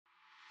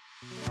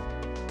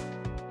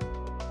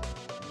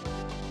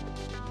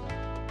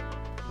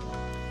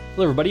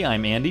Hello everybody,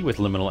 I'm Andy with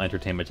Liminal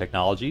Entertainment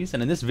Technologies,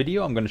 and in this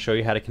video I'm going to show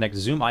you how to connect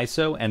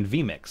ZoomISO and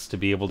vMix to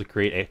be able to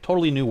create a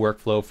totally new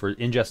workflow for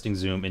ingesting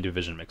Zoom into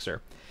Vision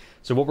Mixer.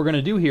 So what we're going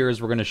to do here is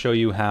we're going to show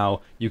you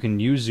how you can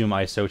use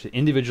ZoomISO to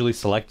individually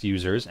select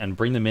users and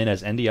bring them in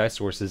as NDI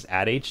sources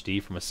at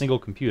HD from a single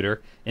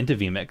computer into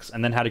vMix,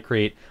 and then how to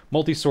create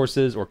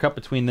multi-sources or cut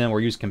between them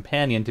or use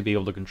Companion to be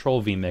able to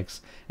control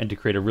vMix and to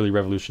create a really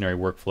revolutionary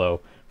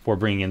workflow for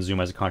bringing in Zoom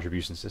as a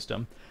contribution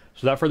system.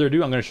 So without further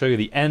ado, I'm going to show you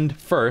the end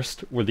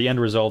first, where the end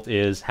result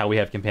is how we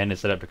have Companion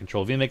set up to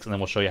control vMix, and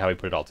then we'll show you how we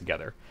put it all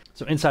together.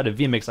 So inside of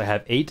vMix, I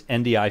have 8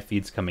 NDI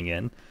feeds coming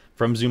in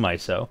from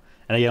ZoomISO.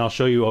 And again, I'll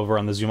show you over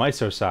on the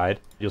ZoomISO side.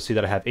 You'll see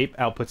that I have 8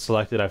 outputs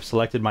selected. I've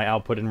selected my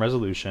output in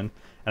resolution,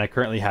 and I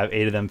currently have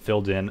 8 of them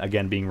filled in,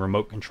 again, being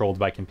remote controlled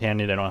by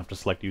Companion. I don't have to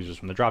select users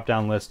from the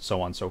drop-down list,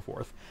 so on and so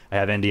forth. I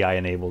have NDI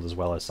enabled as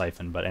well as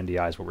Siphon, but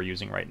NDI is what we're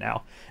using right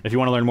now. And if you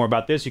want to learn more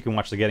about this, you can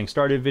watch the Getting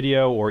Started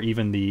video, or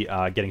even the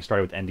Getting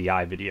Started with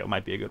NDI video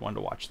might be a good one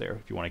to watch there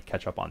if you want to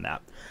catch up on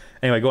that.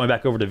 Anyway, going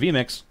back over to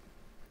vMix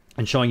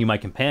and showing you my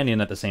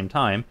Companion at the same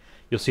time,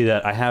 you'll see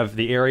that I have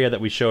the area that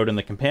we showed in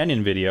the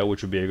Companion video,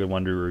 which would be a good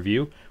one to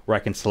review, where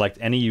I can select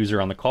any user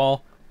on the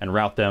call and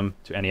route them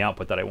to any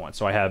output that I want.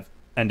 So I have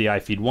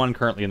NDI feed 1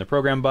 currently in the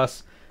program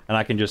bus, and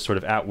I can just sort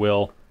of at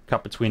will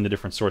cut between the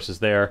different sources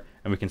there,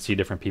 and we can see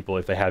different people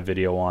if they have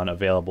video on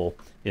available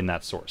in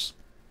that source.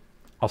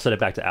 I'll set it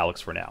back to Alex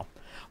for now.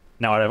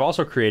 Now what I've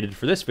also created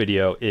for this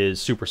video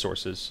is super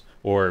sources,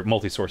 or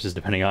multi-sources,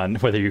 depending on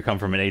whether you come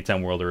from an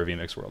A10 world or a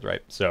vMix world,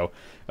 right? So,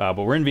 but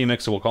we're in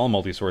vMix, so we'll call them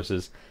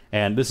multi-sources,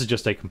 and this is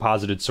just a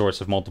composited source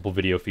of multiple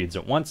video feeds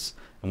at once,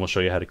 and we'll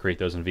show you how to create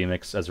those in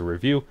vMix as a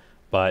review,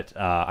 but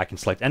I can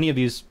select any of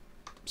these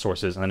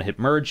sources and then hit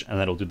merge, and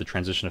that'll do the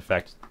transition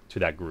effect to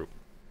that group.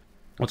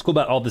 What's cool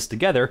about all this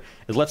together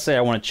is, let's say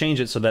I want to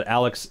change it so that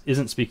Alex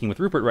isn't speaking with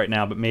Rupert right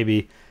now, but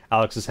maybe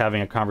Alex is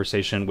having a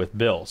conversation with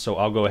Bill. So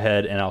I'll go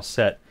ahead and I'll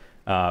set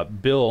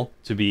Bill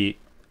to be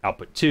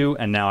output 2,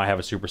 and now I have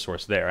a super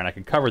source there, and I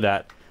can cover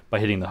that by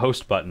hitting the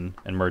host button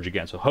and merge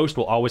again. So host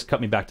will always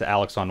cut me back to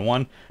Alex on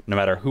 1, no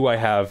matter who I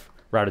have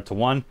routed to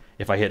 1.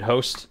 If I hit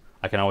host,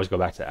 I can always go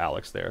back to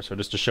Alex there. So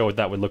just to show what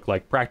that would look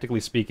like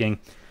practically speaking,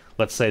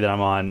 let's say that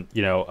I'm on,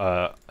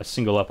 a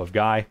single up of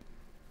Guy,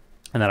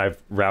 and then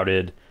I've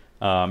routed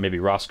maybe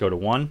Roscoe to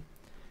 1.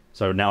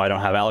 So now I don't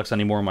have Alex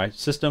anymore in my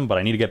system, but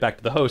I need to get back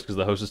to the host because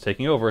the host is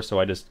taking over. So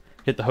I just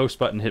hit the host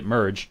button, hit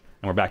merge,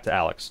 and we're back to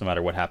Alex, no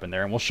matter what happened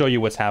there. And we'll show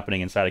you what's happening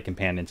inside of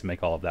Companion to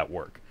make all of that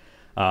work.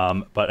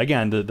 But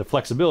again, the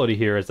flexibility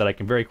here is that I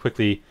can very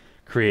quickly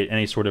create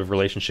any sort of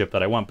relationship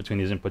that I want between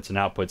these inputs and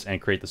outputs and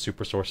create the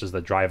super sources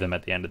that drive them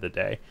at the end of the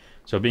day.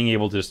 So being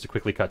able just to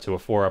quickly cut to a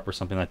 4-up or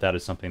something like that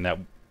is something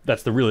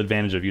that's the real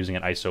advantage of using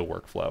an ISO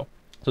workflow.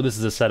 So this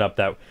is a setup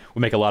that would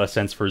make a lot of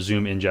sense for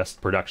Zoom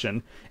ingest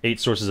production. 8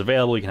 sources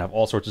available. You can have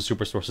all sorts of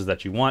super sources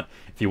that you want.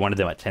 If you wanted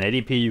them at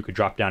 1080p, you could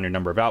drop down your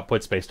number of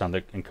outputs based on the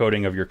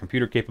encoding of your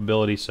computer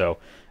capability. So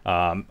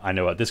I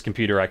know at this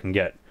computer I can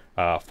get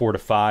 4 to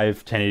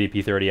 5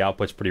 1080p 30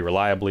 outputs pretty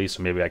reliably.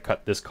 So maybe I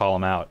cut this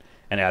column out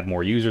and add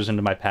more users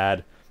into my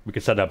pad. We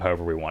could set it up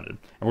however we wanted. And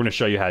we're going to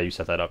show you how you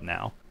set that up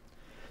now.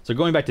 So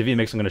going back to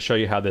vMix, I'm going to show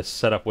you how this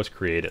setup was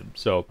created.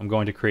 So I'm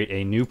going to create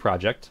a new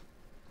project.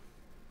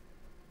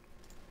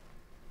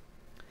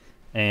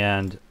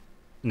 And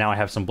now I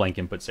have some blank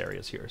inputs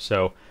areas here.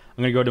 So I'm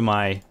going to go to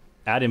my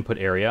add input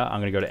area. I'm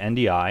going to go to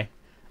NDI,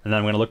 and then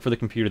I'm going to look for the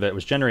computer that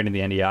was generating the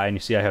NDI, and you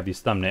see I have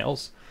these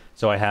thumbnails.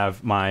 So I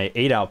have my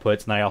 8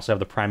 outputs, and then I also have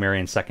the primary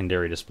and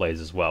secondary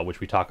displays as well, which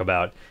we talk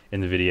about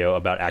in the video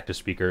about active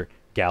speaker,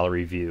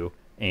 gallery view,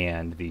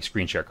 and the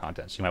screen share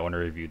content. So you might want to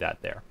review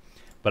that there.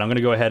 But I'm going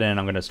to go ahead and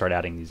I'm going to start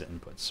adding these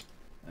inputs.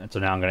 And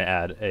so now I'm going to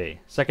add a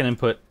second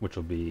input, which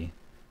will be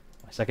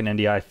my second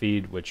NDI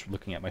feed, which,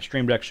 looking at my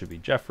stream deck, should be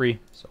Jeffrey.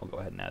 So I'll go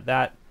ahead and add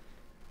that.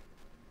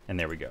 And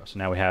there we go. So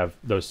now we have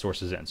those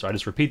sources in. So I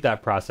just repeat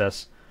that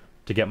process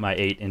to get my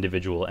 8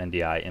 individual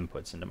NDI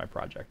inputs into my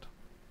project.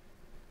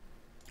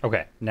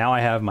 Okay, now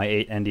I have my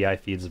 8 NDI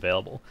feeds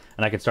available,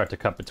 and I can start to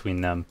cut between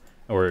them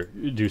or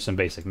do some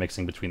basic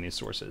mixing between these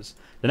sources.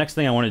 The next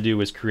thing I want to do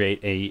is create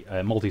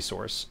a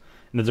multi-source.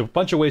 And there's a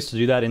bunch of ways to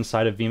do that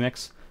inside of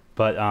vMix,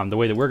 but the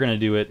way that we're going to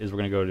do it is we're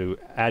going to go to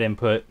Add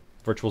Input,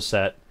 Virtual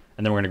Set,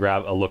 and then we're going to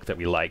grab a look that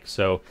we like.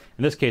 So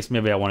in this case,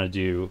 maybe I want to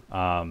do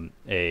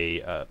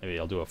maybe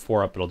I'll do a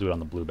 4-up, but I'll do it on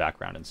the blue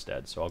background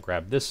instead. So I'll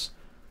grab this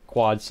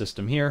quad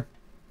system here,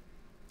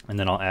 and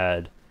then I'll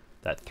add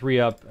that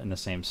 3-up in the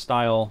same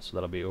style. So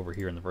that'll be over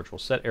here in the Virtual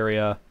Set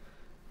area.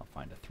 I'll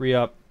find a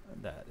 3-up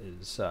that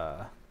is this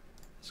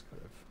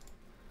kind of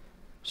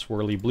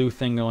swirly blue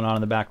thing going on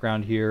in the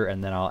background here,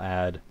 and then I'll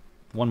add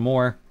one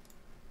more,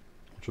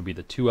 which will be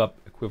the 2-up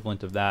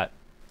equivalent of that.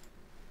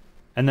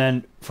 And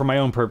then for my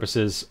own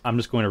purposes, I'm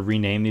just going to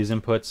rename these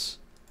inputs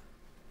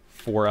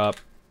 4-up,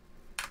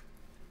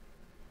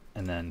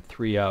 and then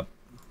 3-up,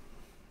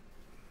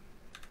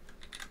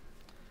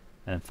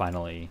 and then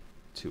finally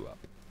 2-up.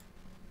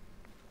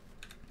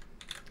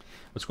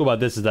 What's cool about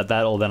this is that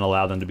that'll then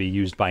allow them to be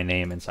used by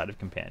name inside of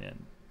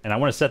Companion. And I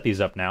want to set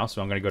these up now,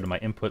 so I'm going to go to my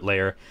input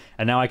layer,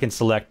 and now I can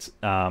select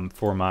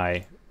for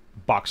my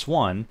box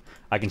 1,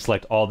 I can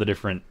select all the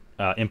different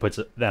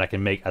inputs that I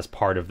can make as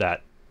part of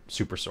that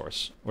super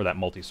source or that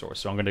multi-source.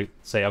 So I'm going to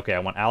say, okay, I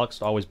want Alex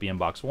to always be in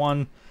box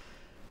 1,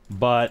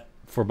 but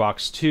for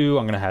box 2,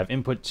 I'm going to have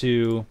input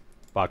 2,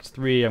 box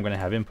 3, I'm going to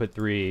have input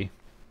 3,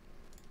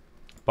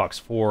 box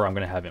 4, I'm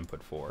going to have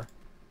input 4.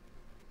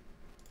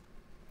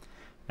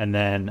 And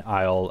then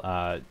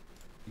I'll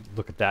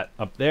look at that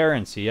up there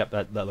and see, yep,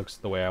 that looks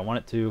the way I want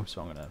it to.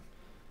 So I'm going to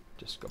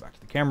just go back to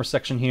the camera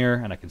section here,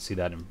 and I can see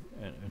that in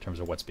terms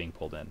of what's being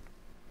pulled in.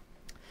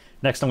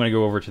 Next, I'm going to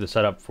go over to the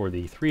setup for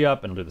the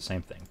 3-up, and I'll do the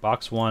same thing.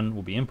 Box 1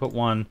 will be input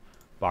 1,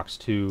 box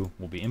 2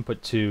 will be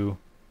input 2,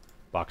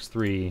 box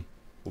 3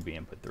 will be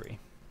input 3.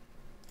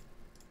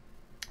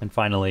 And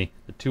finally,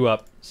 the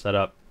 2-up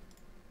setup,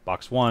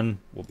 box 1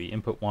 will be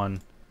input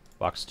 1,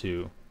 box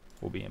 2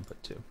 will be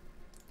input 2.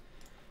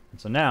 And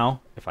so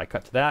now, if I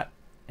cut to that,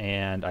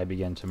 and I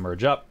begin to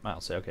merge up,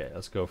 I'll say, okay,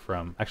 let's go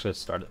from, actually let's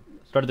start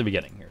at the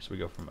beginning here. So we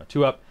go from a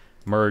 2-up,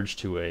 merge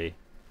to a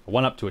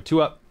 1-up to a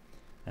 2-up,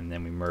 and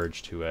then we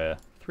merge to a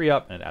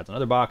 3-up, and it adds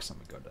another box, and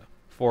we go to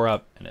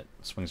 4-up, and it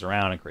swings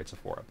around and creates a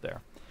 4-up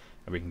there.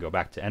 And we can go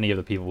back to any of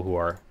the people who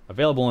are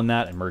available in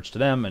that and merge to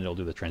them, and it'll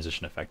do the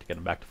transition effect to get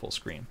them back to full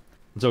screen.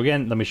 And so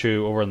again, let me show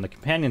you over on the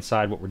companion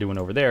side what we're doing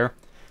over there.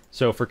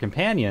 So for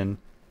companion,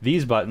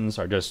 these buttons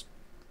are just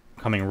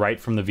coming right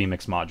from the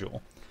vMix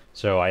module.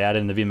 So I add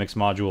in the vMix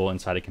module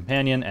inside a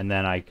companion, and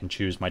then I can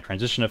choose my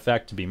transition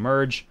effect to be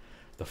merge.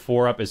 The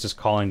 4-up is just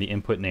calling the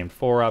input named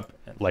 4-up,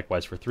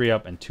 likewise for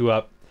 3-up and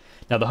 2-up.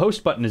 Now the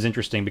host button is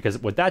interesting because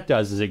what that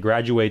does is it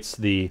graduates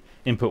the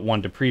input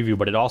 1 to preview,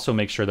 but it also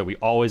makes sure that we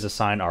always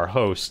assign our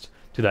host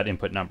to that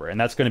input number. And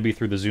that's going to be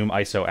through the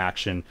ZoomISO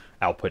action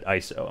output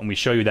ISO. And we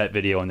show you that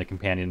video in the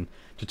companion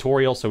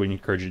tutorial, so we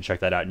encourage you to check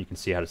that out and you can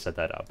see how to set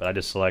that up. But I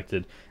just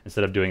selected,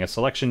 instead of doing a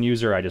selection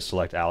user, I just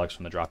select Alex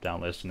from the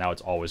drop-down list, and now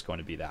it's always going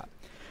to be that.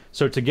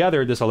 So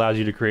together, this allows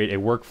you to create a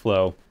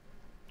workflow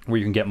where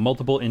you can get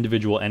multiple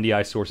individual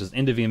NDI sources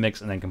into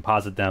vMix and then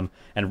composite them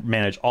and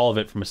manage all of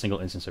it from a single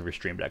instance of your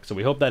Stream Deck. So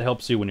we hope that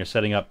helps you when you're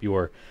setting up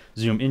your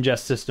Zoom ingest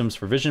systems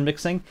for vision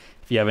mixing.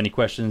 If you have any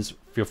questions,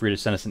 feel free to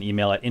send us an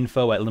email at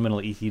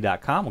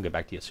info@liminalet.com. We'll get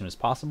back to you as soon as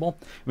possible.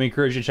 We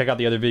encourage you to check out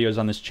the other videos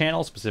on this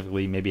channel,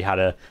 specifically maybe how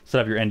to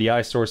set up your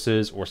NDI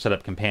sources or set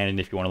up Companion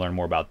if you want to learn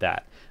more about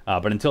that.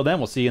 But until then,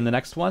 we'll see you in the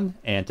next one,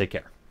 and take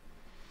care.